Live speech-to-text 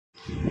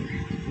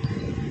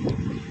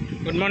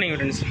Good morning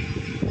friends.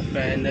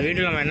 இப்போ இந்த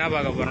வீடியோவில் நம்ம என்ன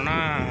பார்க்க போகிறோம்னா,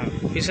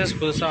 ஃபிஷஸ்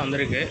புதுசாக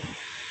வந்திருக்கு.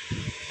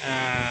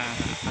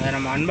 அதை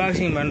நம்ம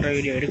அன்பாக்சிங் பண்ணுற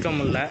வீடியோ எடுக்க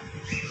முடியல.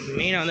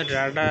 மீனை வந்து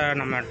டேரெக்டாக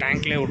நம்ம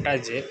டேங்க்லேயே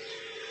விட்டாச்சு.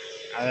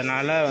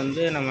 அதனால்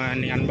வந்து நம்ம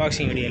இன்றைக்கி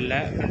அன்பாக்சிங் வீடியோ இல்லை,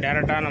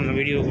 டேரெக்டாக நம்ம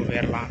வீடியோவுக்கு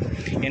போயிடலாம்.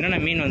 என்னென்ன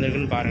மீன்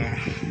வந்திருக்குன்னு பாருங்கள்.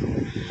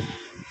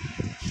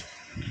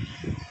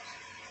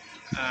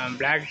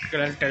 பிளாக்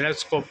கலர்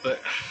டெலஸ்கோப்பு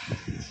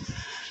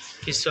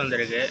ஃபிஷ்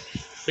வந்திருக்கு.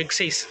 பிக்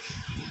சைஸ்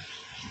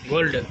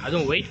கோல்டு,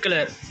 அதுவும் ஒயிட்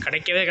கலர்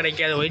கிடைக்கவே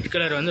கிடைக்காது. ஒயிட்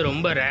கலர் வந்து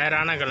ரொம்ப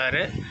ரேரான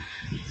கலரு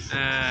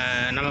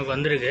நமக்கு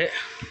வந்திருக்கு.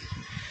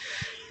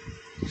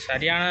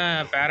 சரியான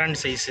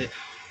பேரண்ட் சைஸு.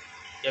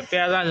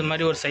 எப்போயாவது தான் அது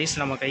மாதிரி ஒரு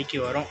சைஸ் நம்ம கைக்கு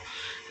வரும்,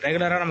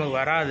 ரெகுலராக நமக்கு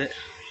வராது.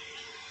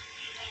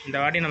 இந்த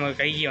வாட்டி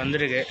நமக்கு கைக்கு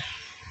வந்திருக்கு.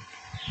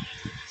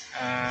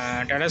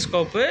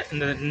 டெலஸ்கோப்பு,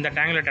 இந்த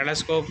டேங்கில்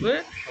டெலஸ்கோப்பு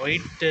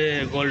ஒயிட்டு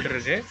கோல்டு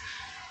இருக்குது.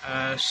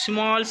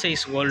 ஸ்மால்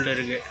சைஸ் கோல்டு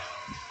இருக்குது.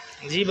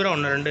 ஜீப்ரா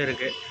 1-2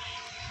 இருக்குது.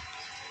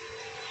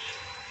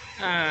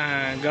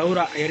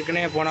 கௌரா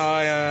ஏற்கனவே போன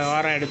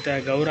வாரம் எடுத்த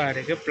கௌரா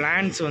இருக்குது.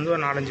 பிளான்ஸ் வந்து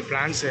ஒரு 4-5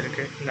 பிளான்ஸ்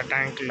இருக்குது இந்த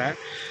டேங்க்கில்.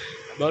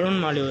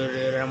 பலூன் மாலி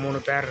ஒரு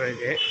 3 பேர்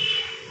இருக்குது.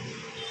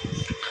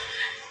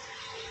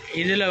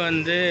 இதில்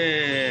வந்து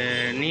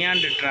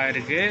நியாண்டெட்ரா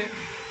இருக்குது.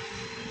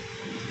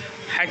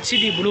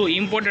 ஹெச்டி ப்ளூ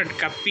இம்போர்ட்டட்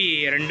கப்பி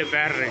 2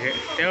 பேர் இருக்குது.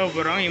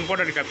 தேவைப்படுறவங்க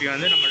இம்போர்ட்டட் கப்பி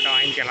வந்து நம்மள்ட்ட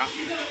வாங்கிக்கலாம்.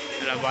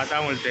 இதில் பார்த்தா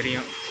உங்களுக்கு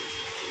தெரியும்.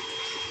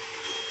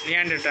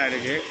 நியாண்டெட்ரா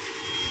இருக்குது.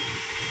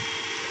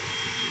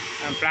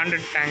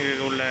 பிளான்டட்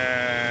டேங்குக்கு உள்ள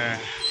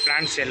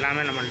பிளான்ஸ்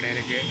எல்லாமே நம்மள்ட்ட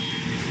இருக்குது.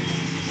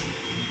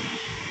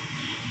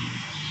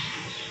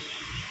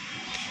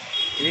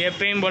 இது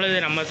எப்பயும் போல் இது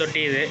நம்ம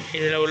தொட்டி.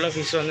 இதில் உள்ள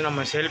ஃபிஷ் வந்து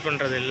நம்ம சேல்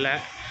பண்ணுறது இல்லை.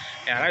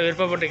 யாராவது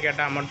விருப்பப்பட்டு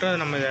கேட்டால்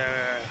மட்டும் நம்ம இதை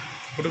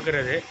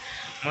கொடுக்குறது.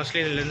 மோஸ்ட்லி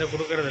இதிலேருந்து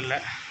கொடுக்கறது இல்லை.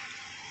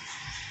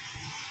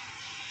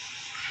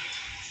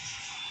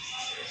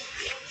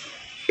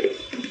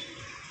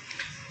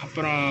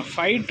 அப்புறம்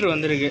ஃபைட்ரு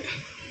வந்திருக்கு.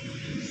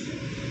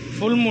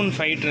 ஃபுல் மூன்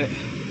ஃபைட்ரு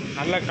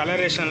நல்ல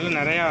கலரேஷனில்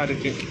நிறையா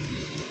இருக்குது.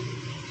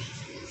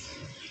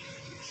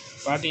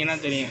 பார்த்தீங்கன்னா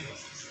தெரியும்.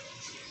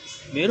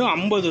 வெறும்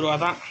 50 ரூபா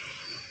தான்.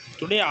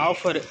 டுடே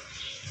ஆஃபரு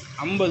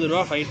 50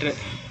 ரூபா ஃபைட்ரு.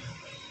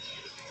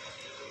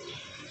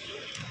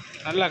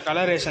 நல்ல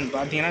கலரேஷன்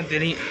பார்த்தீங்கன்னா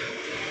தெரியும்.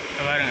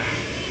 பாருங்க,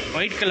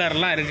 ஒயிட்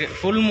கலர்லாம் இருக்குது.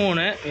 ஃபுல்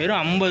மூணு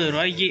வெறும் 50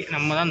 ரூபாய்க்கு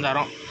நம்ம தான்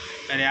தரோம்.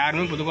 வேறு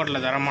யாருமே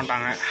புதுக்கோட்டையில் தர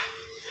மாட்டாங்க.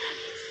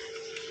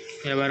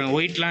 இதை பாருங்கள்,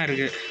 ஒயிட்லாம்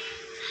இருக்குது.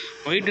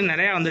 ஒயிட்டு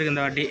நிறையா வந்திருக்கு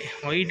இந்த வாட்டி.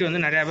 ஒயிட்டு வந்து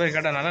நிறையா பேர்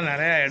கேட்டதுனால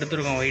நிறையா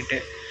எடுத்துருக்கோம் ஒயிட்டு.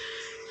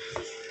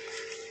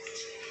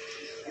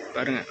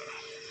 பாருங்கள்.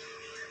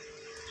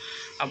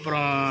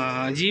 அப்புறம்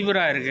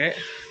ஜீப்ரா இருக்குது.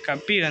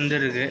 கப்பி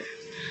வந்துருக்கு.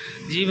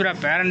 ஜீப்ரா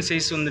பேரண்ட்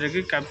சைஸ் வந்துருக்கு.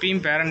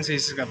 கப்பியும் பேரண்ட்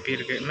சைஸ் கப்பி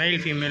இருக்குது. மெயில்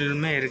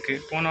ஃபீமேலுமே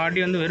இருக்குது. போன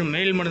வாட்டி வந்து வெறும்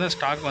மெயில் மட்டும் தான்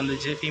ஸ்டாக்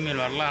வந்துச்சு.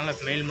 ஃபீமேல் வரலாம்,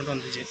 அதனால் மெயில் மட்டும்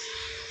வந்துச்சு.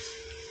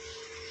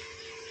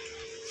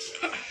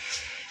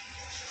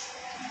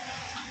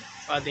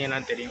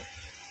 பார்த்தீங்கன்னா தெரியும்.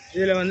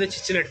 இதில் வந்து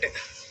சிச்சிலெட்டு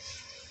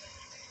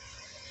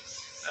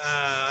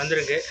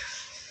வந்திருக்கு.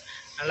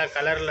 நல்ல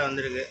கலரில்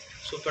வந்திருக்கு.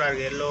 சூப்பராக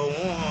இருக்குது.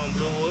 எல்லோவும்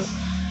ப்ளூவு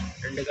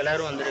 2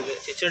 கலரும் வந்திருக்கு.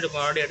 சிச்சிலெட்டு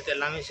போன வாட்டி எடுத்து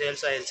எல்லாமே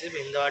சேல்ஸ் ஆகிடுச்சு. இப்போ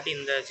இந்த வாட்டி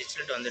இந்த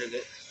சிச்சிலெட்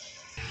வந்திருக்கு.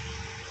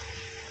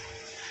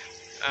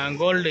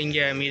 கோல்டு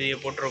இங்கே மீதியை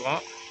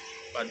போட்டிருக்கோம்,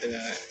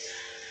 பார்த்துக்கோங்க.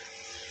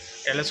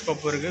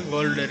 டெலஸ்கோப் இருக்குது,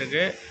 கோல்டு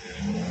இருக்குது.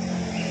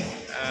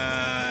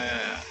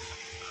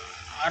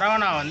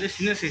 அரவணா வந்து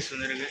சின்ன சைஸ்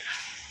வந்திருக்கு.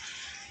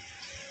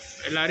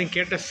 எல்லோரும்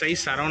கேட்ட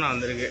சைஸ் அரவணா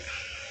வந்திருக்கு.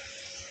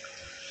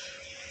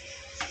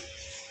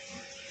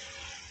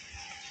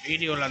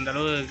 வீடியோவில்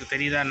அந்தளவுக்கு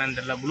தெரியுதா என்னன்னு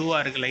தெரியல,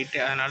 ப்ளூவாக இருக்குது லைட்டு.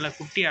 அதனால்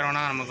குட்டி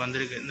அரவணா நமக்கு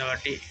வந்திருக்கு இந்த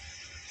வாட்டி.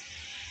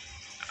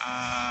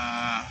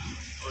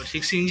 ஒரு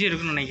 6 இன்ச்சு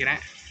இருக்குன்னு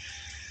நினைக்கிறேன்.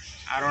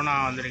 அரவணா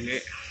வந்திருக்கு.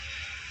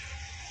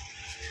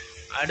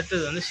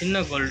 அடுத்தது வந்து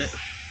சின்ன கோல்டு,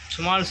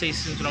 ஸ்மால்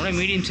சைஸ்ன்னு சொன்னோம்னா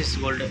மீடியம் சைஸ்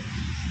கோல்டு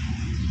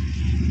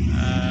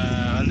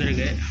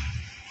வந்திருக்கு.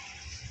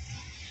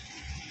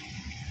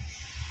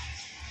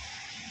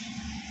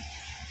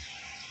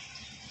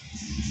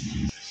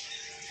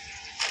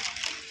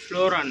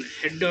 ஃப்ளோரான்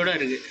ஹெட்டோடு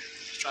இருக்குது.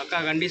 பக்கா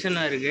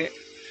கண்டிஷனாக இருக்குது.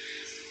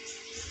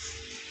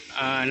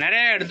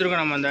 நிறையா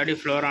எடுத்துருக்கோம் நம்ம அந்த வாட்டி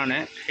ஃப்ளோரானு.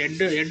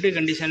 ஹெட்டு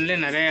கண்டிஷன்லேயே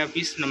நிறையா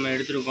பீஸ் நம்ம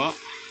எடுத்துருக்கோம்.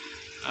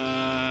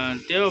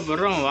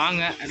 தேவைப்படுறோம்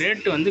வாங்க.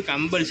 ரேட்டு வந்து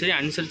கம்பல்சரி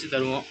அனுசரித்து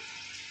தருவோம்.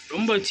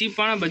 ரொம்ப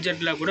சீப்பான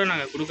பட்ஜெட்டில் கூட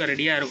நாங்கள் கொடுக்க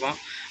ரெடியாக இருக்கோம்.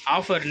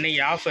 ஆஃபர்,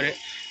 இன்றைக்கி ஆஃபரு.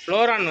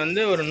 ஃப்ளோரான்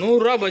வந்து ஒரு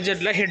 100 ரூபா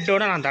பட்ஜெட்டில்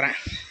ஹெட்டோடு நான் தரேன்.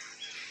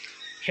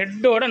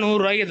 ஹெட்டோட 100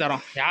 ரூபாய்க்கு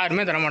தரோம்.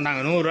 யாருமே தர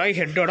மாட்டாங்க. 100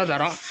 ரூபாய்க்கு ஹெட்டோட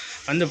தரோம்.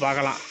 வந்து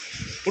பார்க்கலாம்,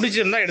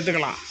 பிடிச்சிருந்தால்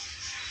எடுத்துக்கலாம்.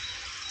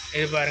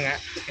 இது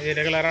பாருங்கள், இது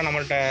ரெகுலராக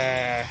நம்மள்கிட்ட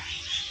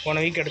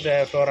போன வீக் எடுத்த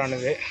ஃப்ளோரான்.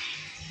 இது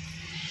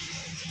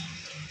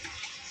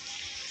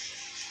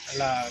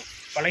நல்லா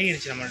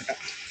பழகிருச்சு நம்மள்கிட்ட.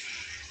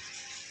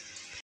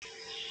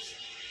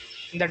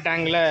 இந்த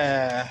டேங்கில்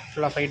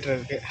ஃபுல்லாக ஃபைட்ரு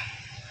இருக்குது.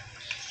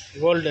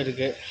 கோல்டு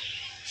இருக்குது.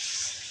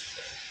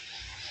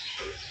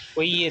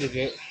 பொய்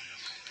இருக்குது.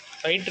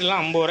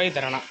 ஃபைட்ருலாம் 50 ரூபாய்க்கு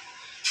தரணும்.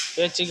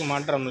 பேச்சுக்கு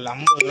மாற்றம் இல்லை.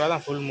 50 ரூபா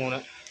தான் ஃபுல் மூணு.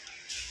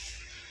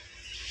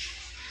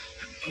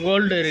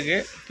 கோல்டு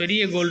இருக்குது.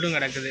 பெரிய கோல்டும்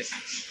கிடக்குது.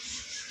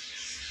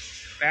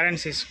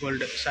 பேரண்ட் சைஸ்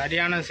கோல்டு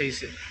சரியான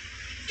சைஸு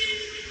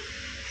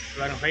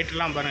பாருங்கள்.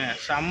 ஃபைட்டெல்லாம் பாருங்கள்,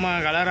 செம்ம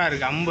கலராக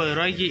இருக்குது. 50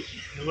 ரூபாய்க்கு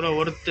இவ்வளோ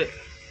ஒர்த்து.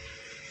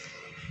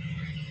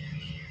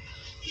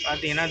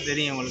 பார்த்தீங்கன்னா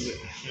தெரியும் உங்களுக்கு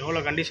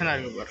எவ்வளோ கண்டிஷனாக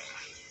இருக்குது பாருங்கள்.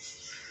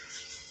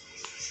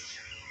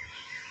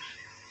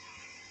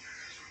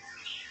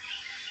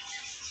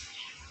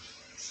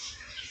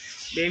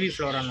 பேபி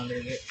ஃப்ளோரான்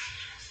வந்துருக்கு.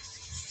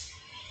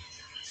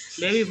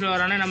 பேபி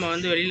ஃப்ளோரானே நம்ம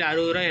வந்து வெளியில்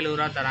 60 ரூபா 70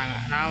 ரூபா தராங்க.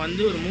 நான்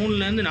வந்து ஒரு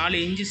 3லேருந்து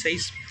 4 இன்ச்சு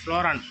சைஸ்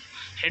ஃப்ளோரான்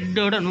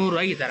ஹெட்டோட 100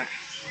 ரூபாய்க்கு தரேன்.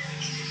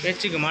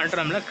 பேச்சுக்கு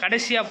மாற்றம்ல.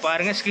 கடைசியாக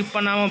பாருங்கள், ஸ்கிப்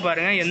பண்ணாமல்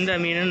பாருங்கள். எந்த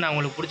மீனுன்னு நான்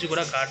உங்களுக்கு பிடிச்சி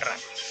கூட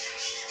காட்டுறேன்.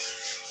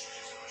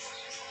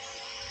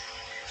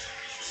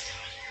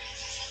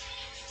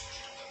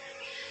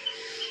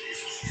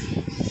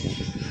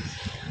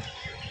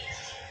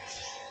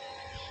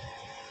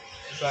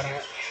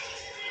 பாருங்கள்,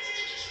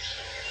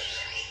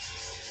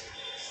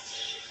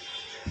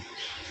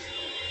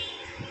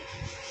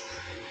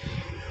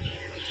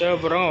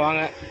 தேவைப்படுறவங்க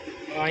வாங்க,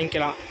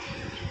 வாங்கிக்கலாம்.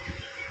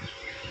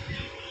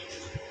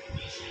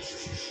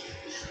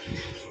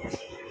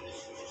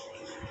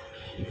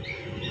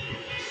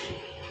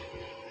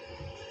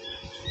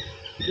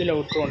 கீழே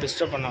விட்டுருவோம்,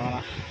 டிஸ்டர்ப் பண்ண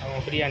வேணாம், அவங்க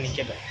ஃப்ரீயாக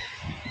நிற்கட்டும்.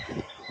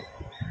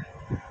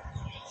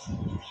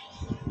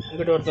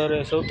 இங்கிட்ட ஒருத்தர்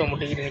சவுத்தை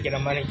முட்டிக்கிட்டு நிற்கிற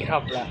மாதிரி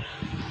நிற்கிறாப்புல.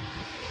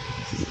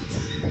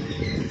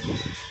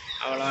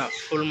 அவ்வளோ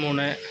ஃபுல்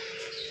மூணு.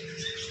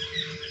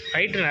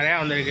 ஹைட்டு நிறையா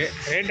வந்திருக்கு.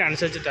 ரேட்டு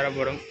அனுசரித்து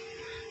தரப்படும்.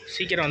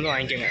 சீக்கிரம் வந்து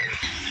வாங்கிக்கோங்க.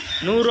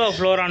 100 ரூபா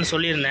ஃப்ளோரான்னு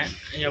சொல்லியிருந்தேன்.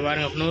 இங்கே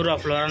பாருங்கள், 100 ரூபா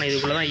ஃப்ளோரான்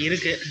இதுக்குள்ளே தான்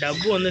இருக்குது.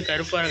 டப்பு வந்து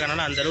கருப்பாக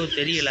இருக்கனால அந்தளவு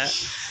தெரியல.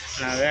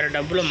 நான் வேறு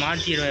டப்பில்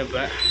மாற்றிடுவேன்.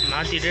 இப்போ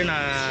மாற்றிட்டு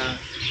நான்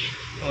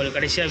உங்களுக்கு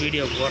கடைசியாக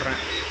வீடியோ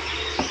போடுறேன்.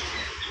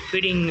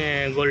 ஃபீடிங்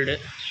கோல்டு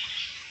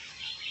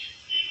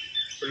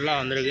ஃபுல்லாக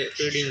வந்திருக்கு.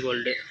 ஃபீடிங்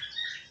கோல்டு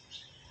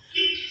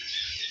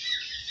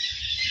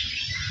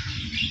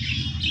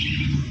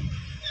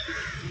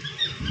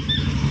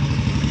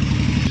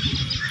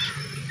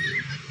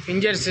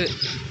ஃபிஞ்சர்ஸு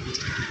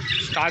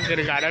ஸ்டாக்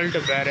இருக்குது. அடல்ட்டு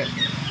பேர்.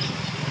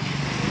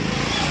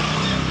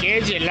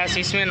 கேஜ் எல்லா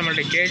சைஸுமே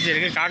நம்மள்ட்ட கேஜ்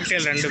இருக்குது.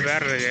 காக்டெயில் 2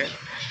 பேர் இருக்குது.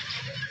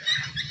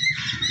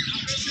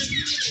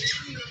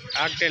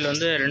 காக்டெயில்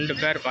வந்து 2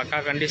 பேர் பக்கா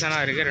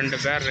கண்டிஷனாக இருக்குது. 2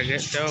 பேர்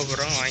இருக்குது.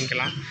 தேவைப்படுறவங்க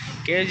வாங்கிக்கலாம்.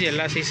 கேஜ்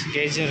எல்லா சைஸ்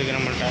கேஜும் இருக்குது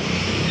நம்மள்ட்ட.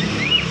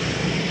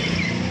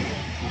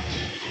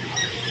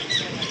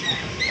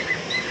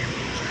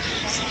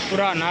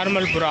 புறா,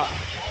 நார்மல் புறா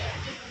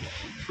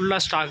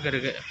ஃபுல்லாக ஸ்டாக்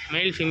இருக்குது.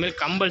 Male female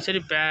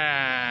compulsory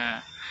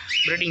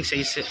breeding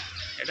size.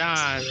 இதான்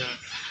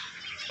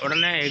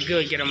உடனே எக்கு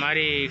வைக்கிற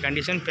மாதிரி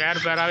கண்டிஷன்.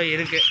 பேராகவே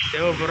இருக்குது.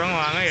 தேவைப்படுறவங்க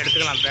வாங்க,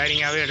 எடுத்துக்கலாம்.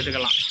 பேரிங்காகவே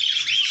எடுத்துக்கலாம்.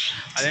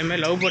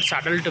 அதேமாதிரி லவ் பேர்ட்ஸ்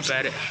அடல்ட்டு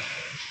பேர்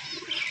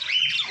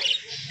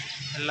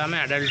எல்லாமே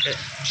அடல்ட்டு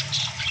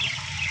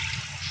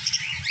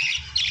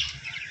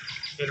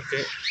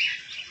இருக்குது.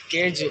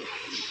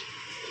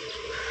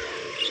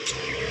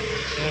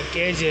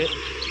 கேஜு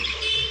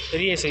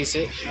பெரிய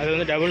சைஸு, அது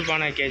வந்து டபுள்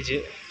பானை கேஜு.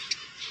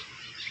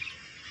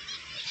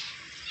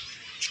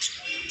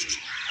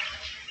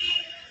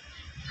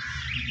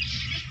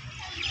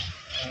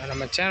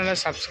 நம்ம சேனலை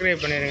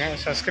சப்ஸ்கிரைப் பண்ணிடுங்க.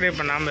 சப்ஸ்கிரைப்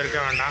பண்ணாமல் இருக்க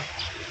வேண்டாம்.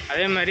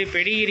 அதே மாதிரி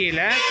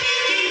பெடிகிரியில்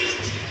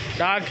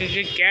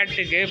டாக்குக்கு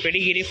கேட்டுக்கு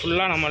பெடிகிரி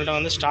ஃபுல்லாக நம்மள்ட்ட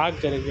வந்து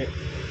ஸ்டாக் இருக்குது.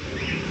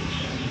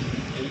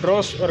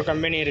 ட்ரோஸ் ஒரு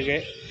கம்பெனி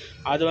இருக்குது.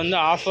 அது வந்து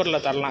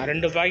ஆஃபரில் தரலாம்.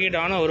 2 பாக்கெட்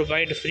ஆனால் 1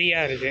 பாக்கெட்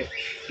ஃப்ரீயாக இருக்குது.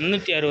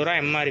 360 ரூபா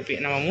எம்ஆர்பி.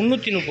 நம்ம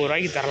 330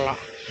 ரூபாய்க்கு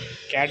தரலாம்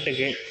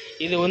கேட்டுக்கு.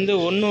 இது வந்து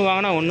 1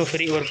 வாங்கினா 1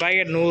 ஃப்ரீ. ஒரு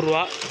பாக்கெட் 100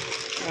 ரூபா.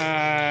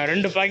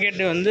 2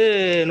 பாக்கெட்டு வந்து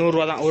 100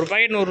 ரூபா தான். ஒரு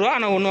பாக்கெட் 100 ரூபா,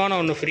 ஆனால் 1 வாங்கினா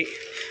 1 ஃப்ரீ.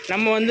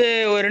 நம்ம வந்து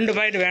ஒரு 2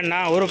 பாக்கெட்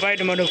வேண்டாம், 1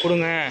 பாக்கெட் மட்டும்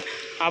கொடுங்க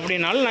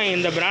அப்படின்னாலும் நாங்கள்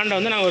இந்த பிராண்டை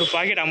வந்து நாங்கள் ஒரு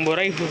பாக்கெட் 50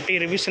 ரூபாய்க்கு 50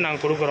 ருபீஸ்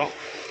நாங்கள் கொடுக்குறோம்.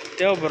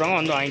 தேவைப்படுறவங்க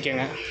வந்து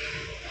வாங்கிக்கோங்க.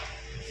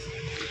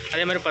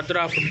 அதே மாதிரி 10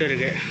 ரூபா ஃபுட்டு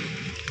இருக்குது.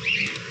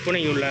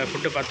 பூனைக்கு உள்ள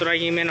ஃபுட்டு 10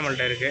 ரூபாய்க்குமே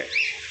நம்மள்ட்ட இருக்குது.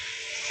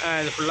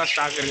 இது ஃபுல்லாக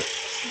ஸ்டாக் இருக்குது.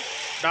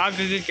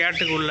 டாக்குக்கு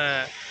கேட்டுக்கு உள்ள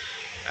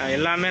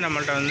எல்லாமே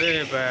நம்மள்ட்ட வந்து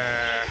இப்போ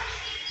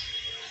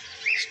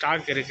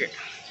ஸ்டாக் இருக்குது.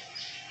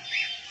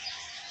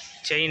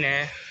 செயினு,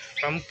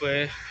 பம்பு,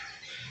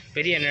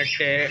 பெரிய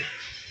நெட்டு,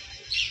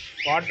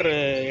 வாட்ரு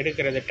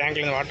எடுக்கிறது,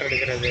 டேங்க்லேருந்து வாட்டர்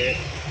எடுக்கிறது,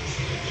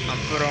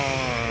 அப்புறம்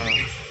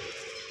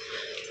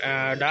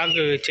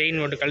டாக்கு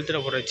செயின் மட்டும்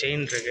கழுத்தில் போடுற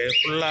செயின் இருக்குது.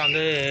 ஃபுல்லாக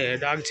வந்து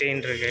டாக்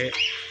செயின் இருக்குது.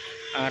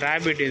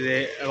 ரேபிட், இது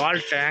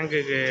வால்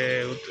டேங்குக்கு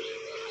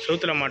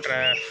சவுத்தில் மாட்டுற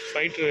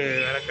ஃபைட்டு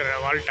வளர்க்குற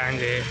வால்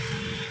டேங்கு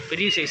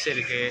பெரிய சைஸ்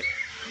இருக்குது.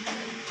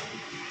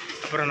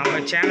 அப்புறம் நம்ம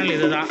சேனல்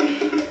இதுதான்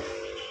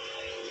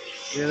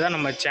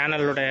நம்ம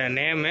சேனலோட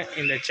நேமு.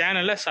 இந்த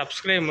சேனலை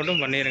சப்ஸ்கிரைப்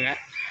மட்டும் பண்ணிடுங்க.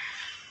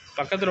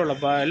 பக்கத்தில் உள்ள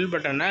பெல்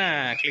பட்டனை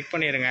கிளிக்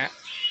பண்ணிடுங்க.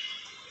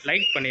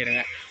 லைக்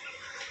பண்ணிடுங்க.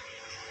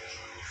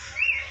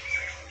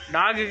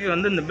 டாகுக்கு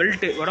வந்து இந்த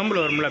பெல்ட்டு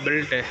உடம்புல வரும்ல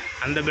பெல்ட்டு,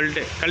 அந்த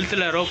பெல்ட்டு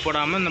கழுத்தில் ரோப்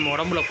போடாமல் நம்ம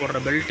உடம்புல போடுற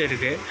பெல்ட்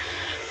இருக்குது.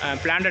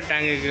 பிளான்ட்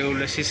டேங்குக்கு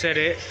உள்ள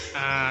சிசரு,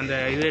 அந்த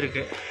இது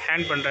இருக்குது.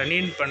 ஹேண்ட் பண்ணுற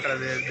நீட்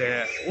பண்ணுறது, இந்த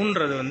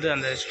ஊன்றது வந்து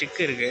அந்த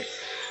ஸ்டிக்கு இருக்குது.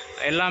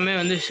 எல்லாமே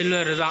வந்து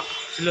சில்வர் தான்.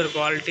 சில்வர்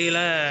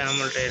குவாலிட்டியில்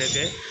நம்மள்ட்ட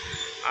இருக்குது.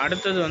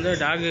 அடுத்தது வந்து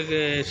டாகுக்கு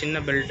சின்ன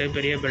பெல்ட்டு,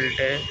 பெரிய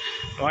பெல்ட்டு,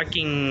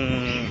 வாக்கிங்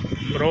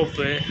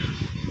ரோப்பு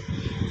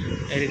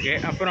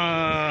இருக்குது. அப்புறம்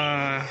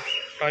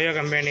டொயோ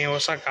கம்பெனி,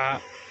 ஒசாக்கா,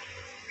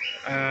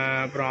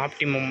 அப்புறம்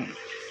ஆப்டிமம்,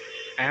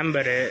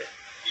 ஆம்பரு,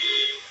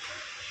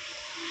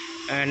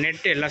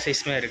 நெட்டு எல்லா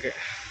சைஸுமே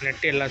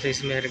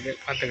இருக்குது.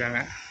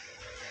 பார்த்துக்கோங்க.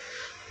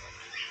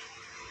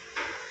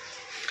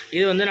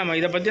 இது வந்து நம்ம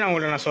இதை பற்றி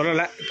நான்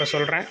சொல்லலை, இப்போ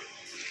சொல்கிறேன்.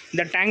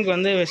 இந்த டேங்க்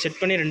வந்து செட்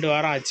பண்ணி 2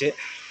 வாரம் ஆச்சு.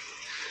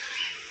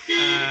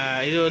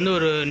 இது வந்து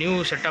ஒரு நியூ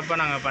செட்டப்பாக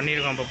நாங்கள்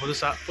பண்ணியிருக்கோம்.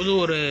 இப்போ புது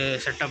ஒரு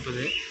செட்டப்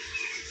இது.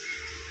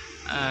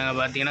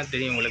 பார்த்தீங்கன்னா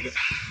தெரியும் உங்களுக்கு.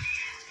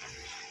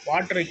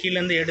 வாட்டர்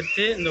கீழேருந்து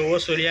எடுத்து இந்த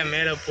ஓஸ் வழியாக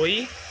மேலே போய்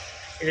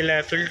இதில்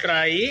ஃபில்டர்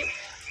ஆகி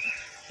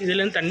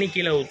இதுலேருந்து தண்ணி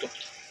கீழே ஊற்றும்.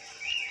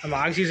 நம்ம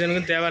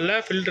ஆக்சிஜனுக்கும் தேவையில்ல,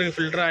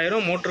 ஃபில்டர்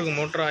ஆயிரும்,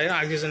 மோட்டருக்கு ஆயிரும்,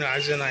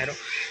 ஆக்சிஜன்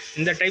ஆயிரும்.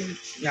 இந்த டைப்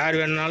யார்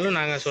வேணுனாலும்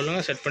நாங்கள்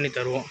சொல்லுங்கள், செட் பண்ணி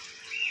தருவோம்.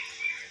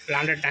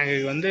 பிளான்ட்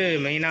டேங்குக்கு வந்து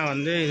மெயினாக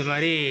வந்து இது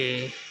மாதிரி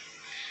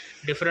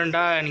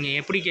டிஃப்ரெண்ட்டாக நீங்கள்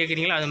எப்படி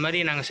கேட்குறீங்களோ அது மாதிரி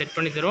நாங்கள் செட்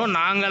பண்ணி தருவோம்.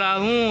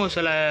 நாங்களாகவும்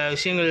சில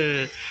விஷயங்கள்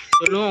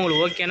சொல்லுவோம்.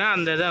 உங்களுக்கு ஓகேனா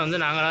அந்த இதை வந்து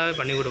நாங்களாகவே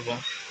பண்ணி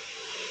கொடுப்போம்.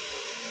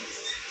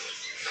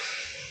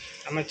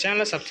 நம்ம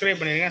சேனலை சப்ஸ்கிரைப்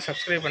பண்ணிடுங்க.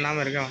 சப்ஸ்கிரைப்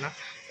பண்ணாமல் இருக்க வேணாம்,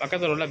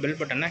 பக்கத்தில் உள்ள பெல்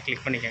பட்டனை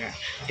கிளிக் பண்ணிக்கோங்க.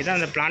 இதுதான்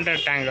அந்த பிளான்ட்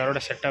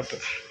டேங்கரோட செட்டப்பு.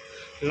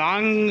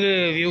 லாங்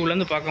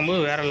வியூவிலேருந்து பார்க்கும்போது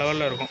வேறு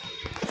லெவலில் இருக்கும்.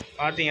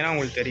 பார்த்தீங்கன்னா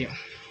உங்களுக்கு தெரியும்.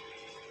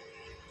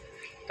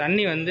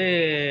 தண்ணி வந்து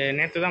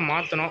நேற்று தான்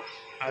மாற்றணும்.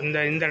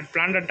 இந்த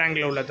பிளான்ட்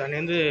டேங்கில் உள்ள தண்ணி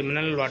வந்து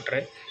மினரல்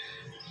வாட்ரு.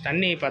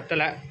 தண்ணி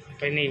பத்தலை.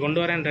 இப்போ இன்றைக்கி கொண்டு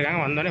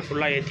வரேன்ருக்காங்க. வந்தோடனே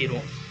ஃபுல்லாக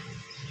ஏற்றிடுவோம்.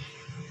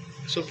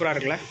 சூப்பராக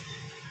இருக்குல்ல?